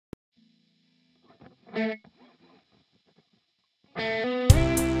Dear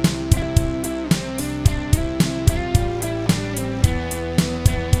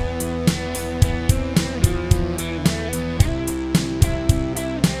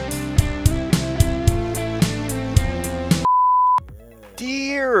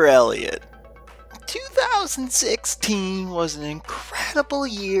Elliot, 2016 was an incredible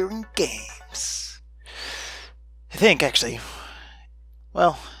year in games. I think, actually.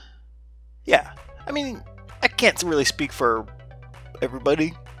 Well, yeah. I mean, I can't really speak for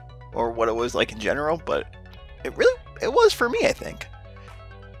everybody or what it was like in general, but it was for me, I think.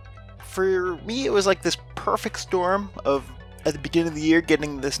 For me, it was like this perfect storm of, at the beginning of the year,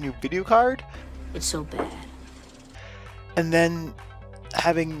 getting this new video card. It's so bad. And then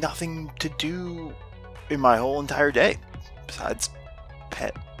having nothing to do in my whole entire day besides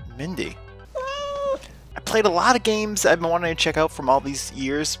pet Mindy. I played a lot of games I've been wanting to check out from all these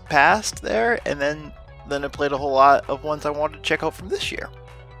years past there, and then I played a whole lot of ones I wanted to check out from this year.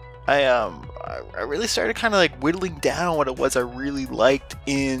 I really started kind of like whittling down what it was I really liked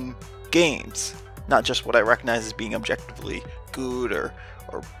in games, not just what I recognize as being objectively good or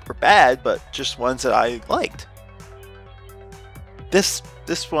bad, but just ones that I liked. This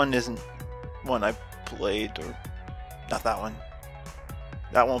one isn't one I played, or not that one.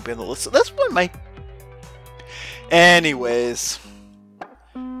 That won't be on the list. So this one might. Anyways,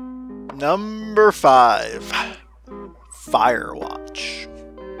 number 5, Firewatch.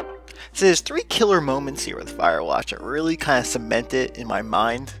 So there's 3 killer moments here with Firewatch that really kind of cement it in my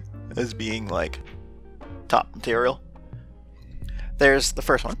mind as being like top material. There's the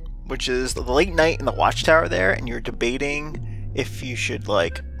first one, which is the late night in the watchtower there, and you're debating if you should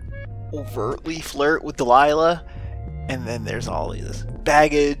like overtly flirt with Delilah, and then there's all this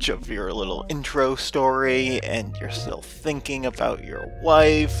baggage of your little intro story, and you're still thinking about your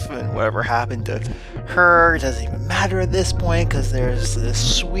wife and whatever happened to her. It doesn't even matter at this point because there's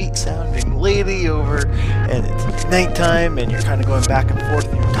this sweet sounding lady over and it's nighttime and you're kind of going back and forth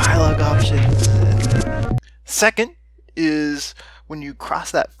in your dialogue options. And second is when you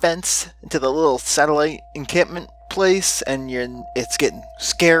cross that fence into the little satellite encampment place, and it's getting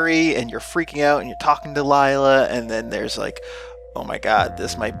scary and you're freaking out and you're talking to Lila, and then there's like, oh my god,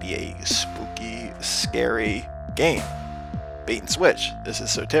 this might be a spooky, scary game. Bait and switch. This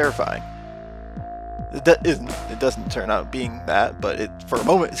is so terrifying. It doesn't turn out being that, but for a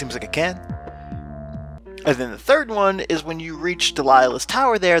moment it seems like it can. And then the third one is when you reach Delilah's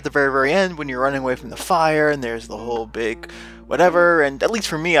tower there at the very, very end, when you're running away from the fire, and there's the whole big whatever, and at least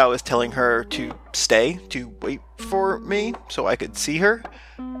for me, I was telling her to stay, to wait for me, so I could see her.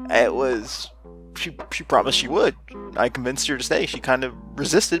 She promised she would. I convinced her to stay. She kind of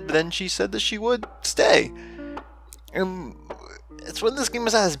resisted, but then she said that she would stay. And it's when this game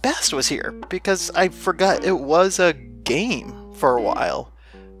was at its best was here, because I forgot it was a game for a while.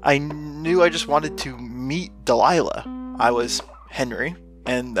 I knew I just wanted to meet Delilah. I was Henry,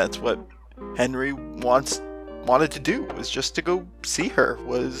 and that's what Henry wanted to do, was just to go see her,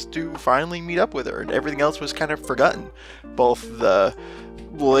 was to finally meet up with her, and everything else was kind of forgotten. Both the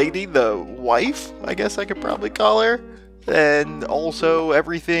lady, the wife, I guess I could probably call her, and also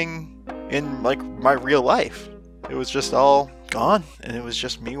everything in like my real life. It was just all gone, and it was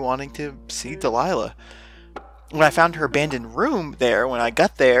just me wanting to see Delilah. When I found her abandoned room there, when I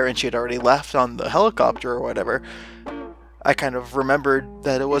got there and she had already left on the helicopter or whatever, I kind of remembered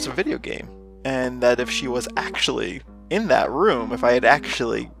that it was a video game, and that if she was actually in that room, if I had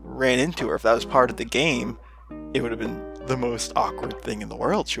actually ran into her, if that was part of the game, it would have been the most awkward thing in the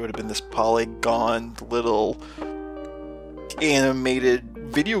world. She would have been this polygon little animated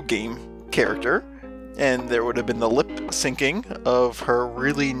video game character, and there would have been the lip syncing of her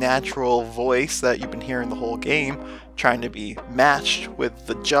really natural voice that you've been hearing the whole game trying to be matched with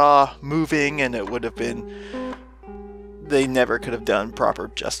the jaw moving, and it would have been, they never could have done proper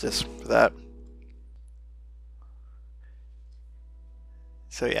justice for that.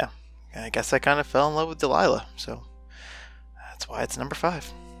 So yeah, I guess I kind of fell in love with Delilah, so that's why it's number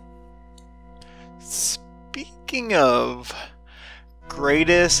 5. Speaking of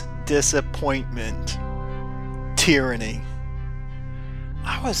greatest disappointment, Tyranny.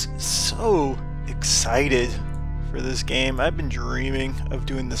 I was so excited for this game. I've been dreaming of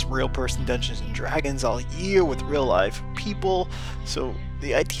doing this real person Dungeons and Dragons all year with real life people, so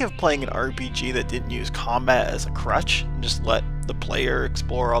the idea of playing an RPG that didn't use combat as a crutch and just let the player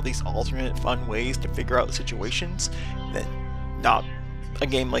explore all these alternate fun ways to figure out situations, then not a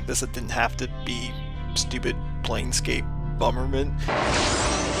game like this that didn't have to be stupid Planescape bummerment.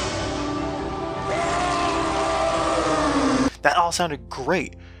 That all sounded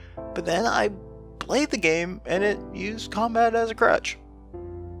great, but then I played the game and it used combat as a crutch.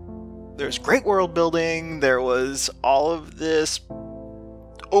 There's great world building, there was all of this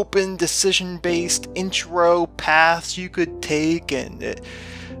open decision-based intro paths you could take, and it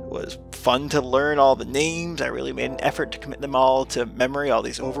was fun to learn all the names. I really made an effort to commit them all to memory, all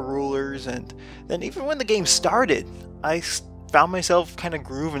these overrulers, and then even when the game started, I found myself kind of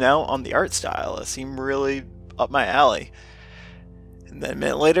grooving out on the art style. It seemed really up my alley. And then a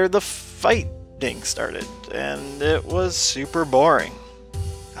minute later, the fighting started, and it was super boring.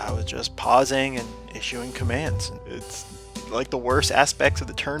 I was just pausing and issuing commands. It's like the worst aspects of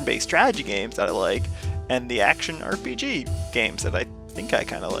the turn-based strategy games that I like, and the action RPG games that I think I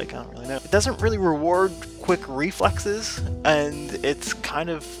kind of like. I don't really know. It doesn't really reward quick reflexes, and it's kind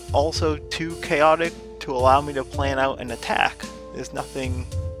of also too chaotic to allow me to plan out an attack. There's nothing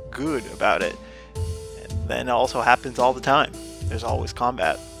good about it. And then it also happens all the time. There's always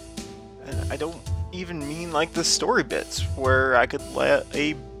combat. And I don't even mean like the story bits where I could let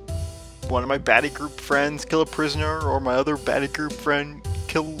one of my baddie group friends kill a prisoner, or my other baddie group friend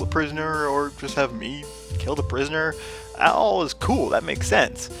kill a prisoner, or just have me kill the prisoner. That all is cool, that makes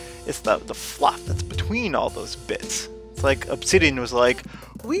sense. It's the fluff that's between all those bits. It's like Obsidian was like,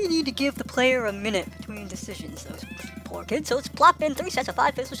 we need to give the player a minute between decisions. Those poor kids, so let's plop in 3 sets of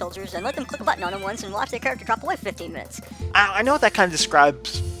 5 faceless soldiers and let them click a button on them once and watch their character drop away for 15 minutes. I know that kind of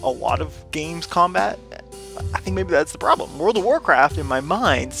describes a lot of games combat. I think maybe that's the problem. World of Warcraft, in my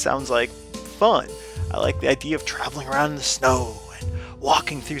mind, sounds like fun. I like the idea of traveling around in the snow and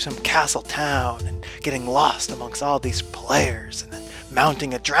walking through some castle town and getting lost amongst all these players, and then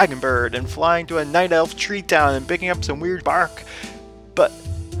mounting a dragon bird and flying to a night elf tree town and picking up some weird bark. But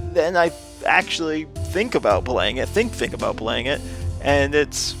then I actually think about playing it, and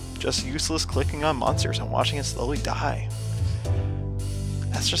it's just useless clicking on monsters and watching it slowly die.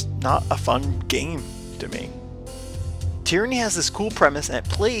 That's just not a fun game to me. Tyranny has this cool premise, and it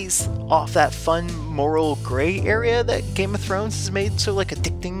plays off that fun moral gray area that Game of Thrones has made so like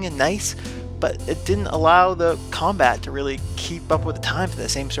addicting and nice, but it didn't allow the combat to really keep up with the times in the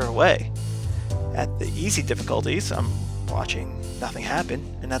same sort of way. At the easy difficulties, I'm watching nothing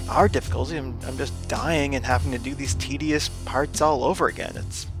happen, and at the hard difficulty, I'm just dying and having to do these tedious parts all over again.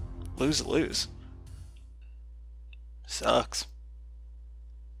 It's lose-lose. Sucks.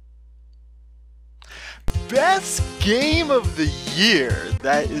 Best game of the year.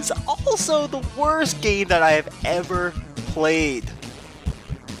 That is also the worst game that I have ever played.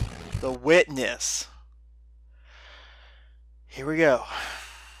 The Witness. Here we go.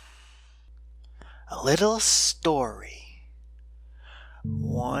 A little story.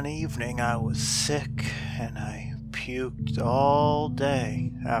 One evening I was sick and I puked all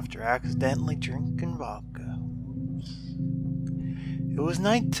day after accidentally drinking vodka. It was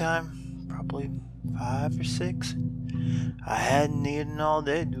nighttime, probably 5 or 6. I hadn't eaten all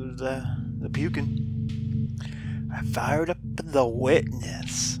day due to the puking. I fired up The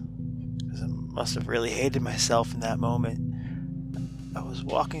Witness, because I must have really hated myself in that moment. I was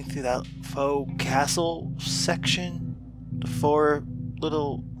walking through that faux castle section, the 4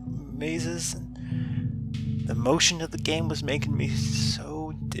 little mazes, and the motion of the game was making me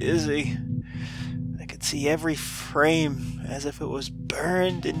so dizzy. I could see every frame as if it was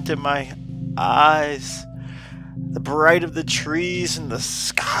burned into my eyes. The bright of the trees and the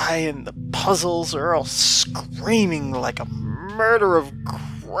sky and the puzzles are all screaming like a murder of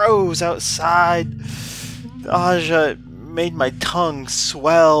crows outside. The nausea made my tongue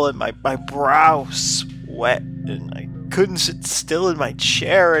swell and my brow sweat, and I couldn't sit still in my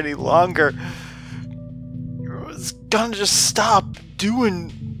chair any longer. I was gonna just stop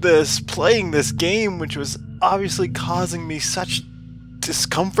doing this, playing this game, which was obviously causing me such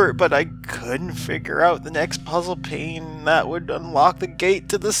discomfort, but I couldn't figure out the next puzzle pane that would unlock the gate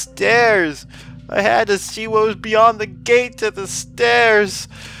to the stairs. I had to see what was beyond the gate to the stairs.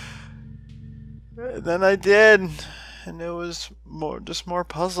 And then I did, and it was just more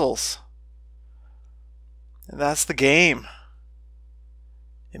puzzles. And that's the game.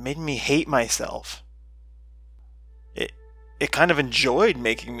 It made me hate myself. It kind of enjoyed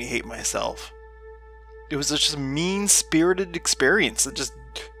making me hate myself. It was just a mean-spirited experience that just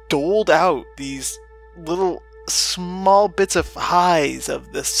doled out these little small bits of highs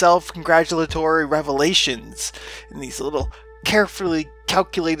of the self-congratulatory revelations in these little carefully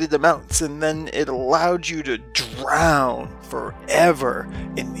calculated amounts, and then it allowed you to drown forever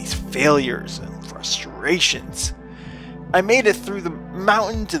in these failures and frustrations. I made it through the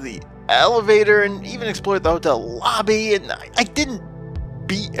mountain to the elevator and even explored the hotel lobby, and I didn't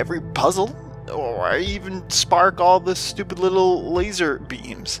beat every puzzle or even spark all the stupid little laser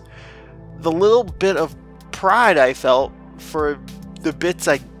beams. the little bit of pride I felt for the bits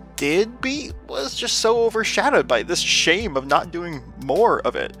I did beat was just so overshadowed by this shame of not doing more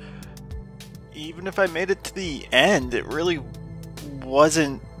of it. Even if I made it to the end, it really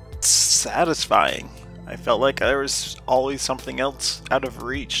wasn't satisfying. I felt like there was always something else out of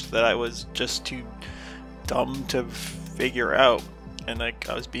reach that I was just too dumb to figure out, and like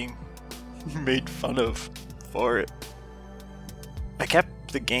I was being made fun of for it. I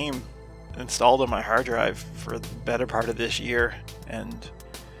kept the game installed on my hard drive for the better part of this year, and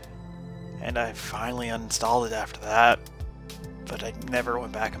I finally uninstalled it after that, but I never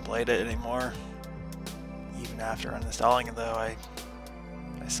went back and played it anymore. Even after uninstalling it though, I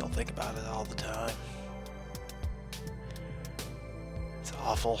still think about it all the time. It's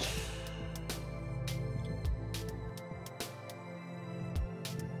awful.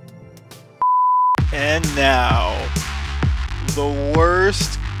 And now, the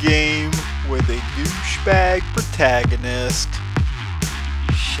worst game with a douchebag protagonist,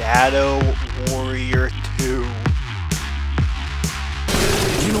 Shadow Warrior 2.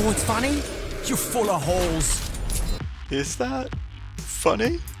 You know what's funny? You're full of holes. Is that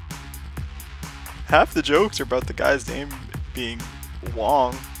funny? Half the jokes are about the guy's name being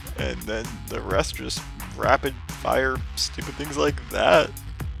Wong, and then the rest are just rapid fire stupid things like that.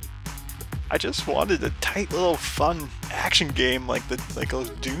 I just wanted a tight little fun action game like those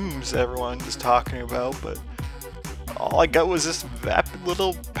Dooms everyone was talking about, but all I got was this vapid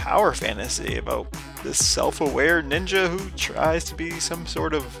little power fantasy about this self-aware ninja who tries to be some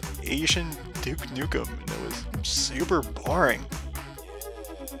sort of Asian Duke Nukem, and it was super boring.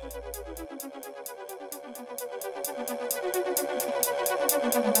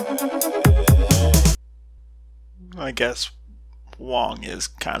 I guess Wong is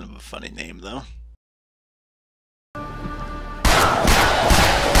kind of a funny name, though.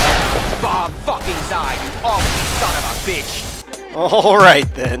 Bob fucking Zai, you awful son of a bitch!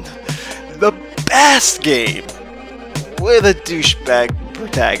 Alright then. The best game with a douchebag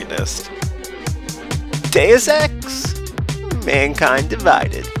protagonist. Deus Ex: Mankind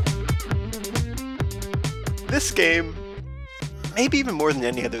Divided. This game, maybe even more than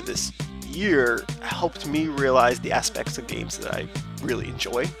any other this year, helped me realize the aspects of games that I really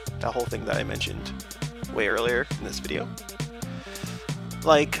enjoy. That whole thing that I mentioned way earlier in this video.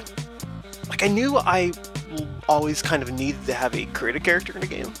 Like I knew I always kind of needed to have a creative character in a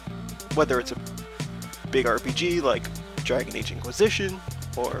game, whether it's a big RPG like Dragon Age Inquisition,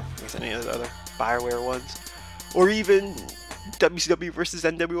 or I guess any of the other BioWare ones, or even WCW vs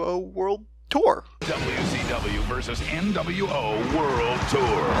NWO World Tour. WCW versus NWO World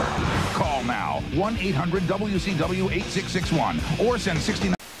Tour. Call now 1-800-WCW-8661 or send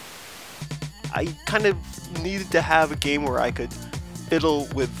 69. I kind of needed to have a game where I could fiddle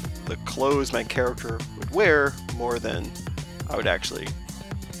with the clothes my character would wear more than I would actually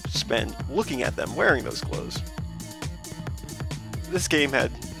spend looking at them wearing those clothes. This game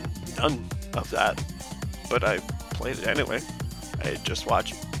had none of that, but I played it anyway. I had just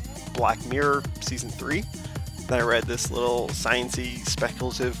watched Black Mirror Season 3, then I read this little sciencey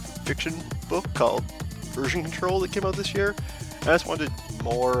speculative fiction book called Version Control that came out this year, and I just wanted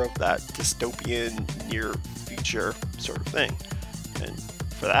more of that dystopian near future sort of thing. And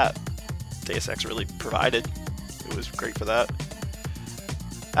for that, Deus Ex really provided. It was great for that.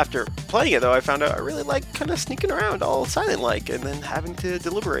 After playing it though, I found out I really like kind of sneaking around all silent-like and then having to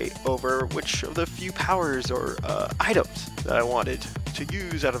deliberate over which of the few powers or items that I wanted to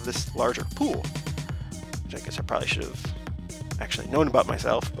use out of this larger pool. Which I guess I probably should have actually known about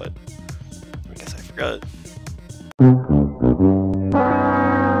myself, but I guess I forgot.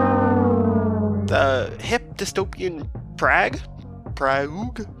 The hip dystopian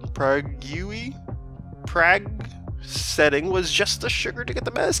Prague setting was just the sugar to get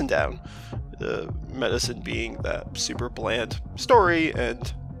the medicine down. The medicine being that super bland story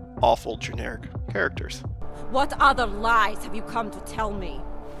and awful generic characters. What other lies have you come to tell me?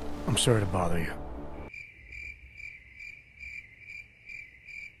 I'm sorry to bother you.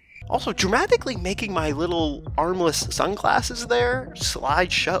 Also, dramatically making my little armless sunglasses there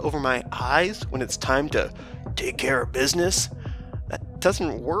slide shut over my eyes when it's time to take care of business. That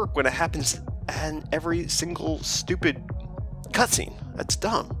doesn't work when it happens in every single stupid cutscene. That's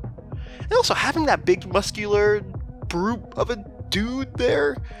dumb. And also, having that big muscular brute of a dude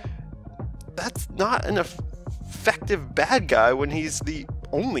there, that's not an effective bad guy when he's the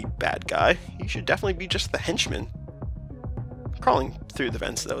only bad guy. He should definitely be just the henchman. Crawling through the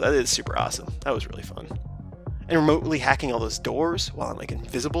vents though, that is super awesome. That was really fun. And remotely hacking all those doors while I'm like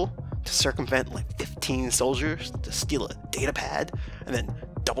invisible to circumvent like 15 soldiers to steal a data pad and then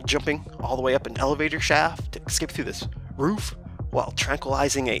double jumping all the way up an elevator shaft to escape through this roof while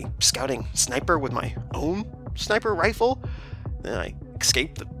tranquilizing a scouting sniper with my own sniper rifle. Then I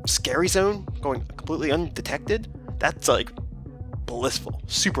escape the scary zone going completely undetected. That's like blissful,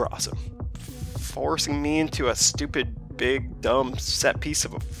 super awesome. Forcing me into a stupid, big, dumb set piece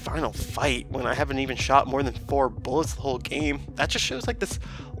of a final fight when I haven't even shot more than 4 bullets the whole game. That just shows like this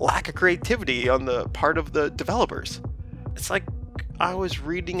lack of creativity on the part of the developers. It's like I was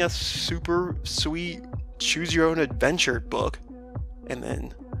reading a super sweet choose your own adventure book, and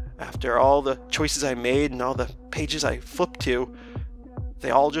then after all the choices I made and all the pages I flipped to, they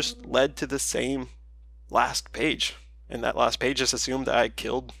all just led to the same last page. And that last page just assumed that I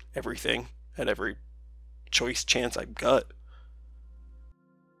killed everything at every choice chance I got.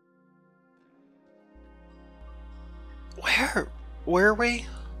 Where are we?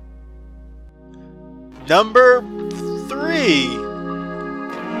 Number 3.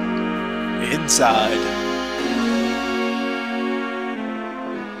 Inside.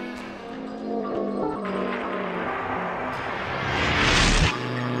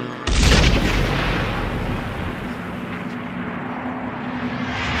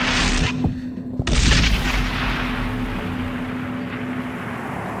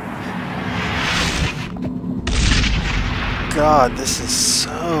 God, this is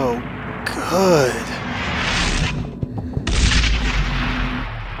so good.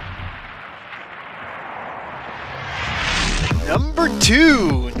 Number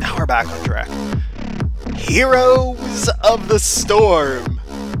 2. Now we're back on track. Heroes of the Storm.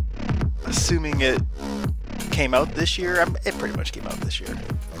 Assuming it came out this year. It pretty much came out this year.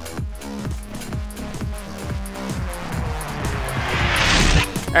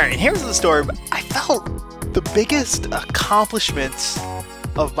 Alright, Heroes of the Storm, I felt the biggest accomplishments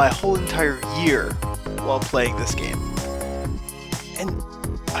of my whole entire year while playing this game. And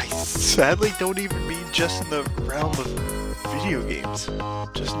I sadly don't even mean just in the realm of video games,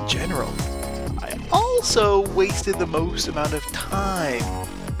 just in general. I also wasted the most amount of time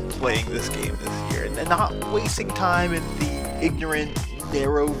playing this game this year, and not wasting time in the ignorant,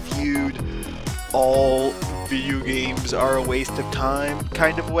 narrow-viewed, all video games are a waste of time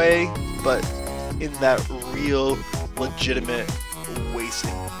kind of way, but in that real, legitimate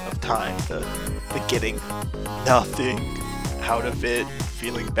wasting of time, the getting nothing out of it,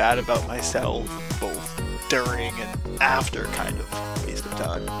 feeling bad about myself, both during and after kind of waste of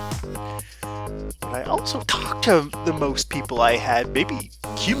time. But I also talked to the most people I had, maybe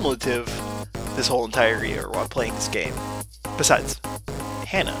cumulative, this whole entire year while playing this game, besides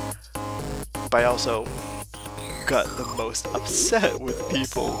Hannah. But I also got the most upset with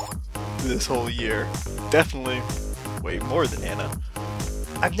people this whole year. Definitely way more than Anna.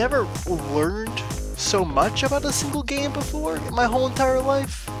 I've never learned so much about a single game before in my whole entire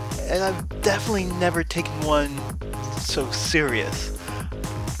life, and I've definitely never taken one so serious.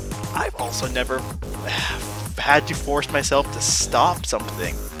 I've also never had to force myself to stop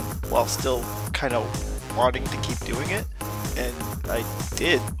something while still kind of wanting to keep doing it, and I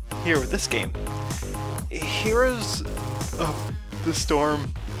did here with this game. Heroes of the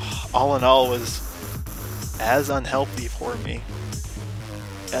Storm, all in all, was as unhealthy for me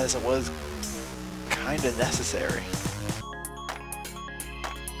as it was kinda necessary.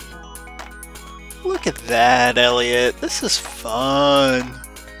 Look at that, Elliot. This is fun.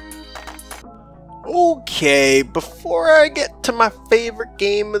 Okay, before I get to my favorite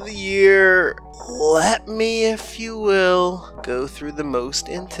game of the year, let me, if you will, go through the most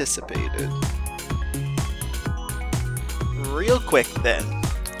anticipated. Real quick then,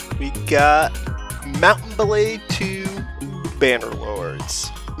 we got Mountain Blade 2 Bannerlords,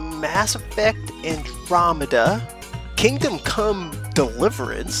 Mass Effect Andromeda, Kingdom Come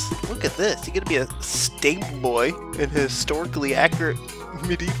Deliverance. Look at this, you're gonna be a stable boy in a historically accurate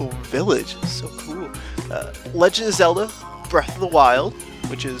medieval village. It's so cool. Legend of Zelda Breath of the Wild,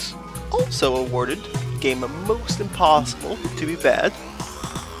 which is also awarded Game of Most Impossible to be bad.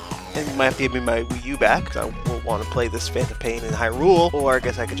 And might have to give me my Wii U back, because I will want to play this Phantom Pain in Hyrule, or I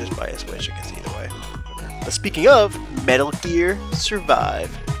guess I could just buy a Switch. I guess either way. But speaking of, Metal Gear Survive,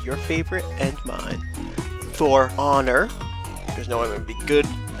 your favorite and mine. For Honor, there's no way I'm going to be good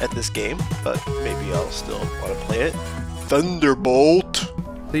at this game, but maybe I'll still want to play it. Thunderbolt.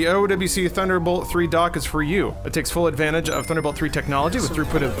 The OWC Thunderbolt 3 dock is for you. It takes full advantage of Thunderbolt 3 technology with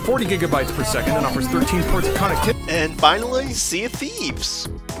throughput of 40 gigabytes per second and offers 13 ports of connectivity. And finally, Sea of Thieves,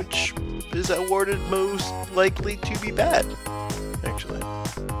 which is awarded most likely to be bad, actually.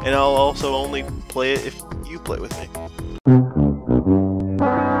 And I'll also only play it if you play with me.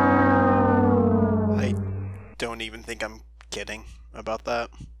 I don't even think I'm kidding about about that.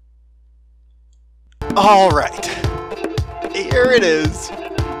 Alright. Here it is.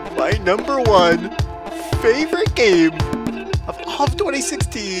 My #1 favorite game of all of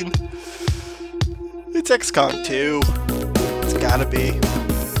 2016. It's XCOM 2. It's gotta be.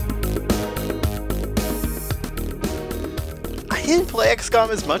 I didn't play XCOM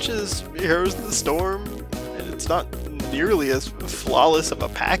as much as Heroes of the Storm, and it's not nearly as flawless of a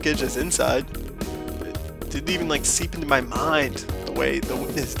package as Inside. It didn't even like seep into my mind the way The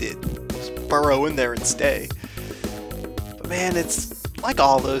Witness did. Just burrow in there and stay. But man, it's like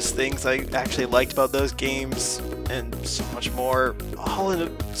all those things I actually liked about those games, and so much more, all in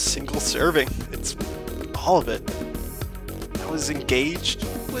a single serving. It's all of it. I was engaged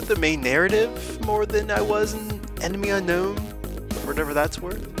with the main narrative more than I was in Enemy Unknown, whatever that's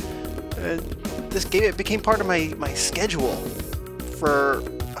worth. And this game, it became part of my schedule for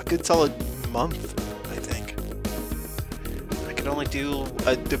a good solid month, I think. I could only do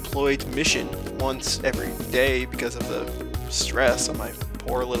a deployed mission once every day because of the stress on my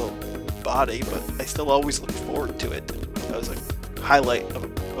poor little body, but I still always looked forward to it. That was a highlight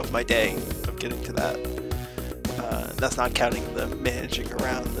of my day, of getting to that. That's not counting the managing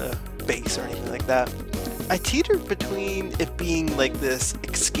around the base or anything like that. I teetered between it being like this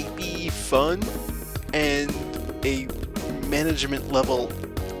escapey fun and a management level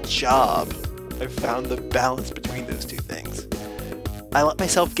job. I found the balance between those two things. I let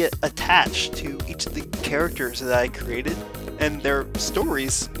myself get attached to each of the characters that I created, and their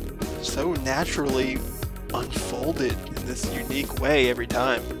stories so naturally unfolded in this unique way every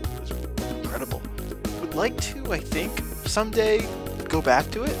time. It was incredible. Would like to, I think, someday go back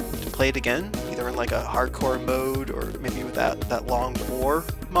to it, to play it again, either in like a hardcore mode or maybe with that long war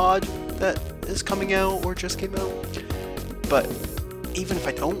mod that is coming out or just came out. But even if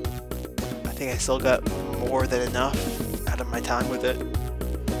I don't, I think I still got more than enough out of my time with it.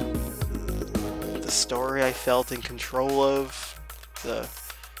 The story I felt in control of, the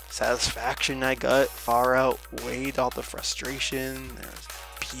satisfaction I got far outweighed all the frustration. There's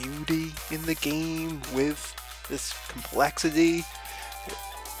beauty in the game with this complexity.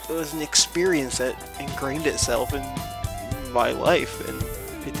 It was an experience that ingrained itself in my life, and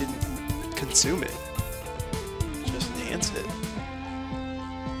it didn't consume it. It just enhanced it.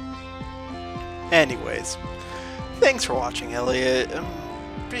 Anyways, thanks for watching, Elliot.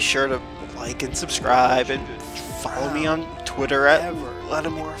 Be sure to like and subscribe, and follow me on Twitter at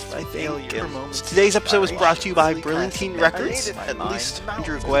Lattimorph, I think. And today's episode was brought to you by Brilliantine Records, at least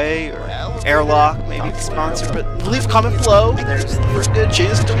Uruguay or Airlock, maybe the sponsor. But leave a comment below. There's a good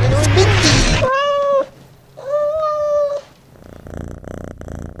chance to win a Mindy.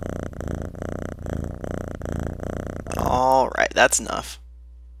 Alright, that's enough.